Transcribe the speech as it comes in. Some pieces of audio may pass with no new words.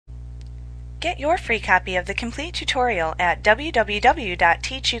Get your free copy of the complete tutorial at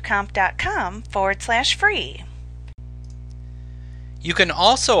www.teachucomp.com/free. You can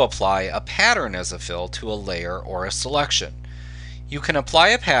also apply a pattern as a fill to a layer or a selection. You can apply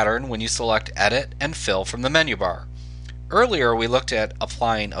a pattern when you select Edit and Fill from the menu bar. Earlier we looked at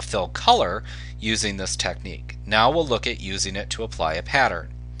applying a fill color using this technique. Now we'll look at using it to apply a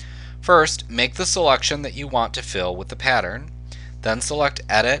pattern. First, make the selection that you want to fill with the pattern, then select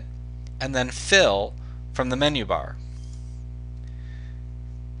Edit and then Fill from the menu bar.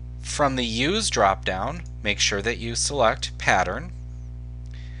 From the Use drop-down, make sure that you select Pattern,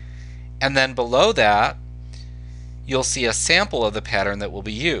 and then below that you'll see a sample of the pattern that will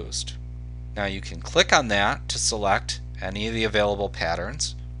be used. Now you can click on that to select any of the available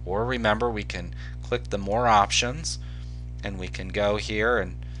patterns, or remember we can click the More options and we can go here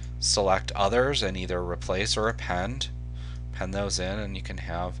and select others and either replace or append. Append those in and you can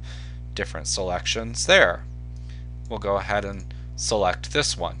have different selections there. We'll go ahead and select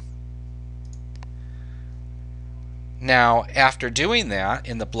this one. Now after doing that,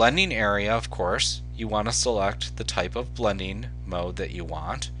 in the blending area, of course, you want to select the type of blending mode that you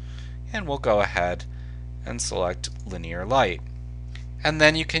want, and we'll go ahead and select linear light. And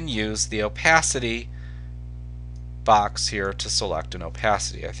then you can use the opacity box here to select an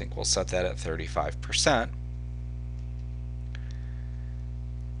opacity. I think we'll set that at 35%.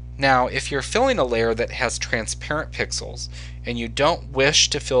 Now if you're filling a layer that has transparent pixels and you don't wish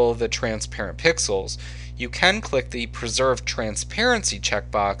to fill the transparent pixels, you can click the Preserve Transparency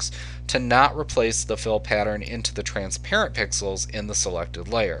checkbox to not replace the fill pattern into the transparent pixels in the selected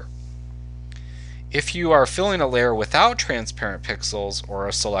layer. If you are filling a layer without transparent pixels or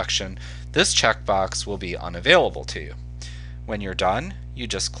a selection, this checkbox will be unavailable to you. When you're done, you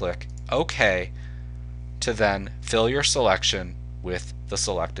just click OK to then fill your selection with the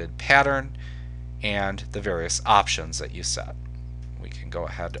selected pattern and the various options that you set. We can go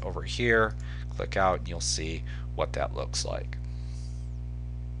ahead over here, click out, and you'll see what that looks like.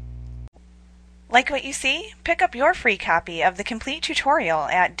 Like what you see? Pick up your free copy of the complete tutorial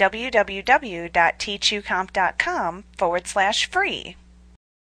at www.teachucomp.com/free.